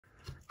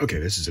Okay,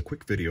 this is a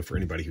quick video for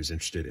anybody who's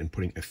interested in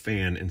putting a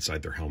fan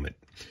inside their helmet.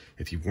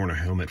 If you've worn a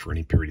helmet for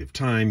any period of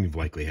time, you've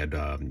likely had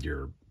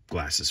your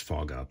glasses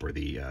fog up, or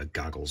the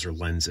goggles or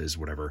lenses,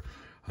 whatever.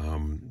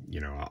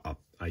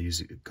 I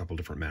use a couple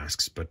different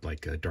masks, but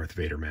like a Darth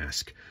Vader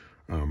mask,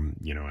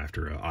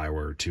 after an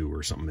hour or two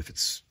or something, if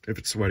it's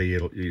sweaty,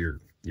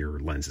 your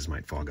lenses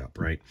might fog up,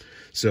 right?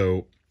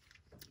 So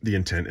the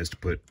intent is to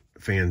put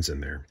fans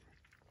in there.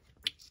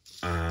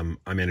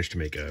 I managed to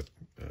make a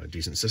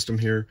decent system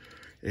here,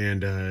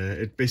 and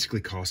it basically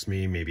cost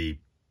me maybe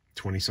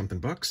 20 something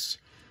bucks,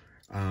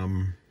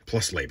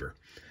 plus labor.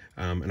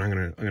 And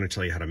I'm gonna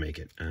tell you how to make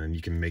it. And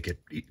you can make it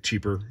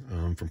cheaper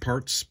from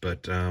parts,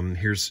 but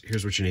here's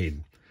what you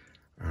need.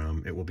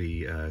 It will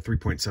be a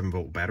 3.7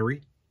 volt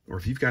battery, or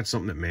if you've got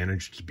something that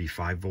managed to be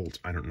 5 volt,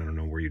 I don't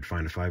know where you'd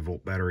find a 5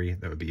 volt battery.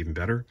 That would be even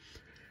better.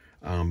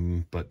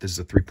 But this is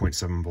a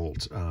 3.7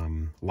 volt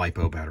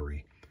LiPo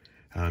battery.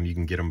 You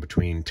can get them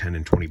between 10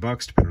 and 20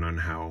 bucks, depending on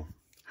how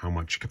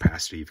much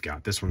capacity you've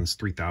got. This one's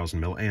 3,000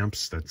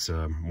 milliamps. That's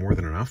more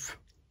than enough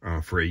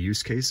for a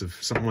use case of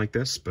something like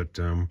this, but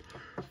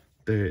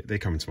they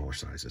come in smaller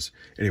sizes.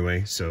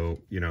 Anyway, so,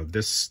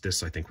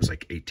 this I think was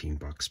like 18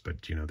 bucks, but,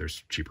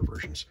 there's cheaper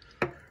versions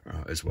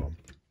as well.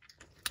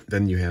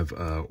 Then you have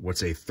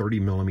what's a 30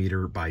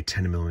 millimeter by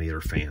 10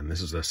 millimeter fan.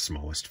 This is the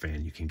smallest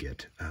fan you can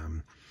get,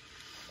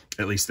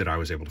 at least that I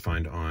was able to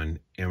find on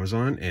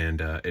Amazon,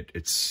 and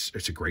it's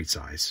a great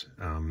size.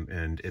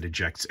 And it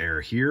ejects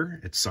air here,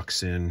 it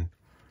sucks in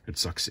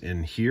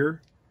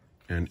here,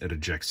 and it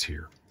ejects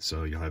here.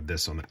 So you'll have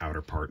this on the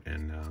outer part,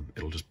 and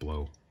it'll just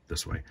blow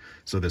this way.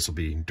 So this will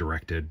be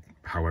directed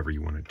however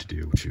you want it to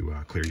do to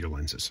clear your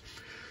lenses.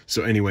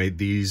 So anyway,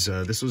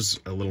 this was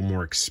a little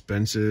more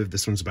expensive.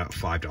 This one's about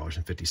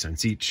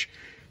 $5.50 each.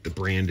 The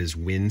brand is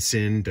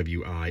Winsin,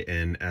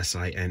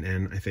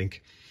 W-I-N-S-I-N-N, I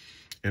think.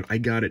 And I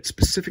got it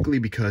specifically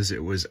because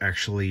it was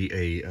actually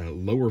a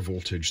lower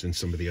voltage than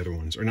some of the other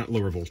ones, or not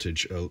lower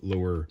voltage,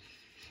 lower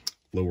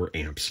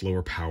amps,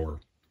 lower power.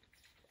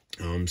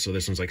 So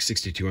this one's like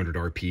 6,200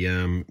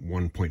 RPM,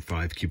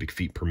 1.5 cubic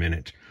feet per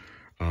minute.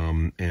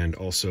 And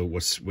also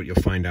what you'll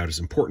find out is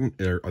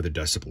important are the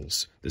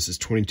decibels. This is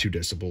 22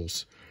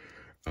 decibels.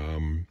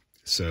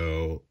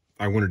 So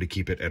I wanted to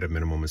keep it at a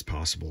minimum as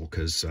possible,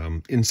 because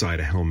inside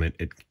a helmet,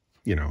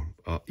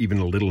 even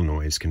a little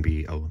noise can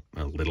be a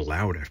little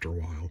loud after a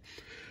while.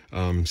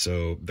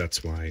 So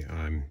that's why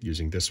I'm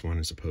using this one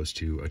as opposed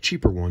to a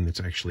cheaper one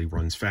that's actually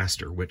runs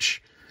faster,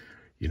 which,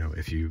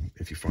 if you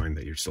find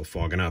that you're still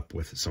fogging up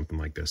with something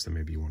like this, then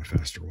maybe you want a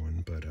faster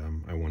one. But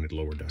I wanted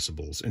lower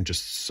decibels and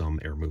just some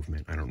air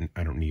movement. I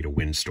don't need a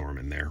windstorm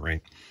in there,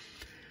 right?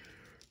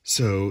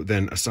 So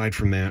then, aside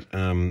from that,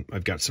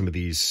 I've got some of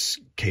these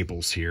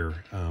cables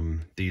here.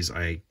 These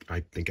I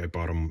think I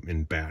bought them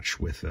in batch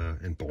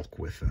in bulk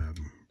with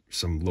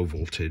some low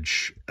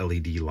voltage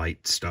LED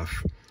light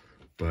stuff.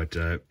 But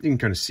you can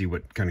kind of see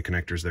what kind of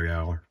connectors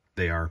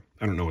they are.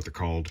 I don't know what they're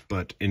called,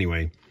 but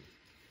anyway,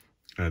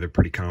 they're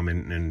pretty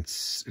common, and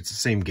it's the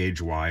same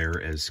gauge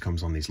wire as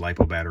comes on these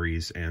LiPo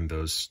batteries, and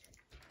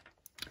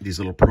these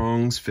little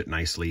prongs fit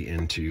nicely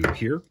into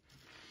here.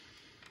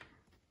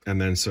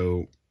 And then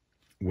so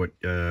what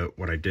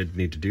I did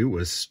need to do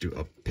was do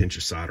a pinch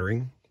of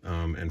soldering,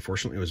 and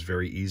fortunately it was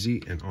very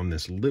easy. And on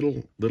this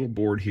little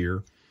board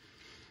here,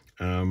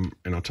 and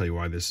I'll tell you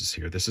why this is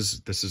here.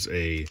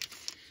 The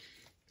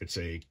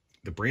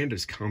brand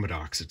is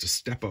Comidox. It's a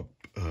step up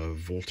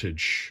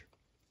voltage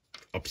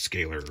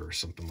upscaler or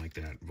something like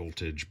that.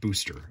 Voltage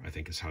booster, I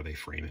think is how they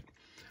frame it.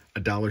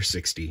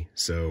 $1.60.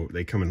 So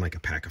they come in like a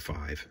pack of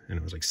 5, and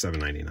it was like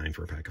 $7.99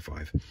 for a pack of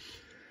 5.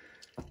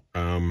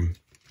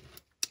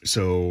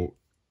 So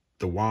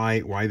the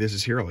why this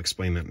is here, I'll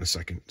explain that in a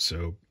second.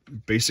 So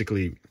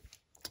basically,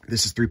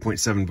 this is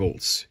 3.7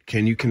 volts.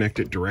 Can you connect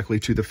it directly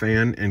to the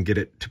fan and get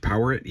it to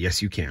power it?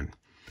 Yes, you can.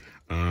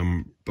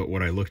 But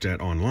what I looked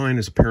at online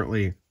is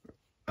apparently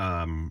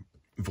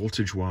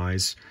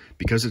voltage-wise,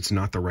 because it's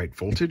not the right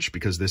voltage,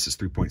 because this is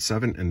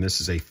 3.7 and this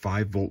is a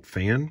 5 volt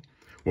fan,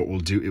 what we'll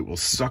do, it will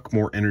suck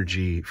more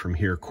energy from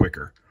here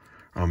quicker.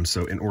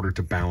 So in order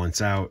to balance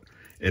out,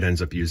 it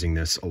ends up using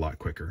this a lot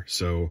quicker.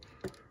 So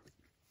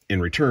in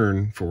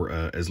return for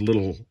as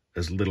little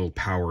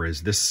power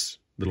as this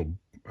little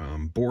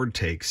board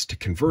takes to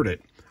convert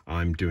it,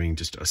 I'm doing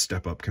just a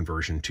step-up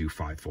conversion to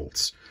 5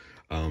 volts,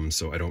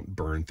 so I don't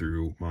burn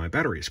through my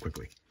battery as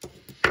quickly.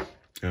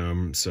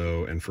 And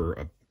for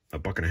a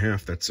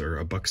 $1.50, that's,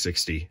 or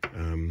 $1.60,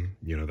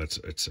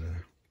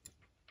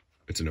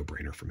 it's a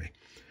no-brainer for me.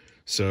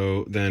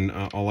 So then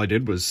all I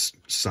did was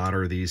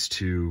solder these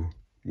 2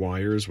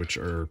 wires, which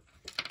are,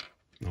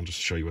 I'll just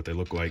show you what they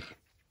look like.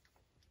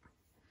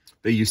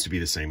 They used to be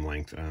the same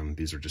length.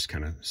 These are just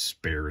kind of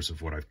spares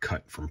of what I've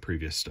cut from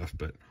previous stuff,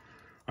 but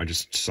I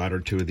just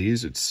soldered 2 of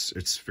these.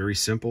 It's very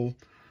simple.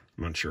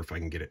 I'm not sure if I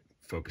can get it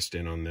focused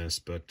in on this,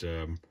 but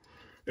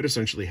it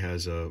essentially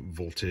has a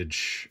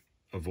voltage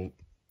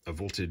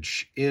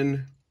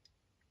in,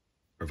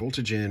 a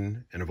voltage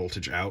in, and a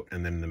voltage out,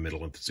 and then in the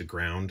middle it's a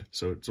ground.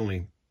 So it's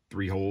only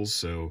 3 holes,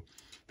 so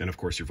Then, of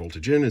course, your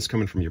voltage in is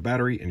coming from your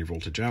battery, and your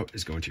voltage out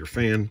is going to your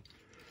fan.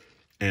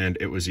 And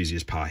it was easy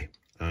as pie.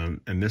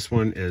 And this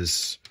one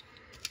is,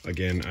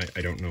 again,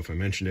 I don't know if I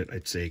mentioned it.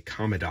 It's a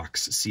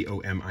Comidox,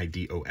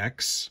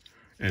 C-O-M-I-D-O-X.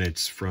 And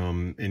it's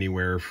from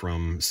anywhere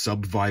from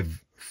sub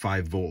 5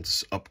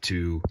 volts up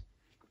to,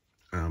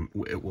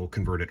 it will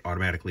convert it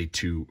automatically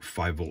to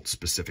 5 volts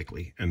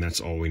specifically. And that's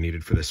all we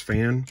needed for this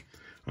fan.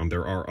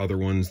 There are other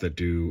ones that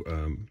do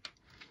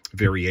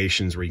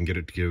variations where you can get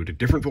it to go to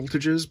different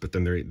voltages, but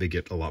then they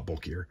get a lot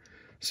bulkier.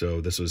 So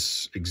this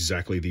was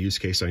exactly the use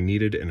case I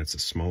needed, and it's the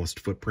smallest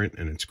footprint,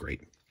 and it's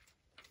great.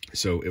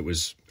 So it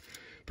was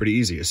pretty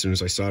easy. As soon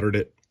as I soldered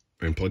it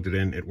and plugged it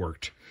in, it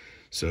worked.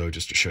 So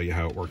just to show you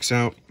how it works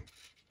out.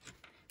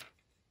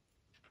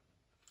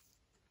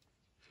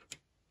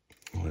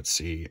 Let's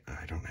see.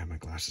 I don't have my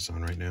glasses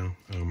on right now.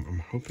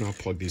 I'm hoping I'll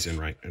plug these in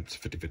right. It's a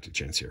 50-50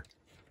 chance here.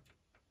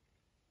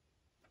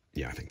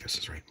 Yeah, I think this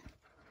is right.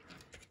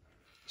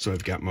 So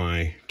I've got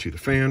my to the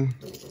fan,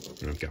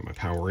 and I've got my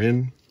power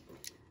in.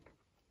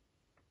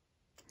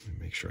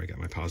 Make sure I got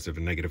my positive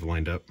and negative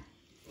lined up.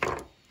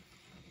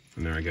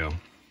 And there I go.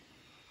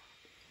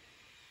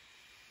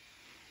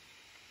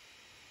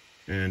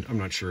 And I'm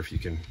not sure if you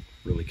can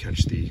really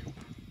catch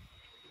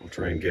I'll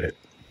try and get it.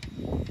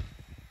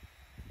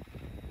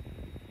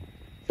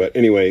 But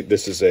anyway,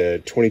 this is a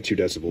 22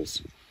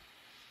 decibels.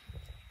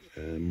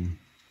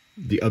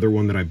 The other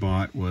one that I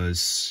bought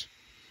was,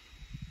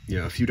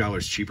 a few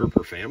dollars cheaper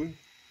per fan.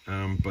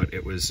 But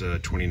it was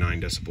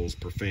 29 decibels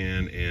per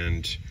fan,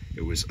 and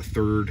it was a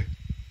third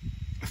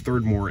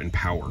more in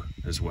power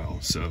as well.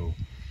 So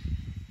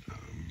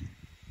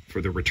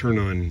for the return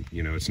on,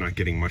 it's not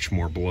getting much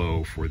more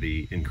blow for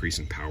the increase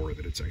in power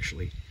that it's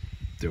actually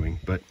doing.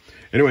 But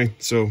anyway,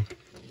 so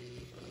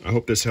I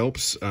hope this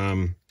helps.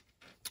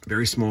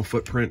 Very small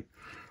footprint.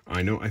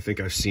 I think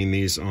I've seen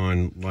these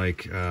on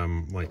like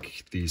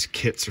these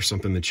kits or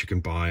something that you can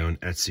buy on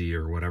Etsy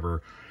or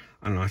whatever.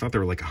 I don't know. I thought they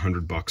were like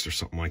 $100 or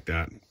something like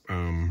that.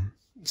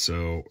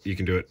 So you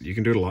can do it. You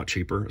can do it a lot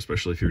cheaper,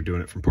 especially if you're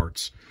doing it from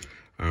parts.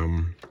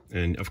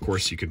 And of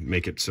course you could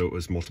make it so it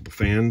was multiple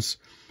fans.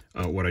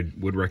 What I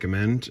would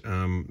recommend,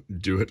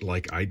 do it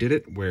like I did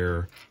it,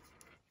 where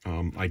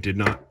I did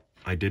not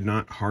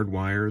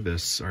hardwire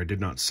this, or I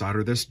did not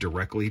solder this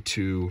directly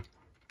to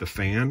the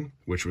fan,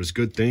 which was a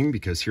good thing,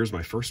 because here's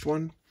my first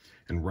one.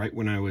 And right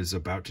when I was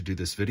about to do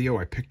this video,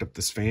 I picked up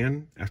this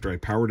fan. After I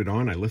powered it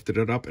on, I lifted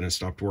it up and it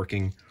stopped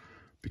working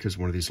because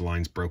one of these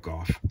lines broke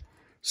off.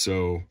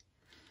 So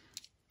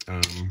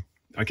I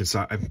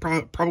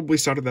probably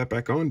soldered that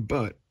back on,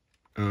 but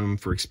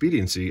for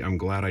expediency, I'm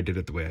glad I did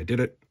it the way I did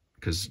it,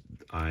 because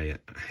I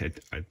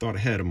thought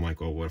ahead. I'm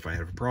like, well, what if I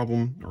have a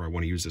problem or I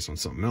want to use this on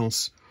something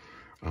else?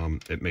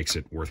 It makes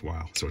it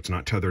worthwhile. So it's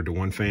not tethered to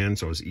one fan,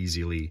 so I was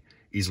easily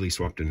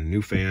swapped in a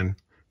new fan,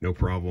 no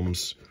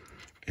problems,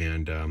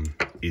 and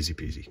easy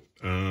peasy.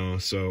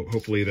 So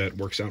hopefully that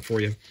works out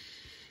for you.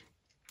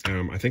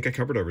 I think I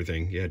covered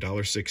everything. Yeah,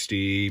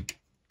 $1.60,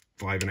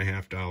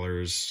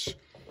 $5.50.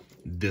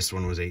 This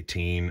one was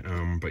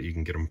 $18, but you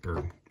can get them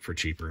for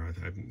cheaper.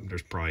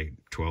 There's probably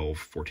 $12,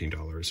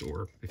 $14,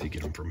 or if you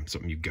get them from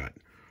something you got,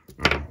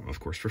 of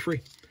course, for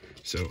free.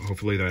 So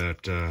hopefully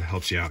that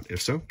helps you out.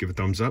 If so, give a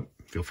thumbs up.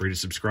 Feel free to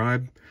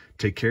subscribe.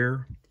 Take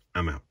care.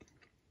 I'm out.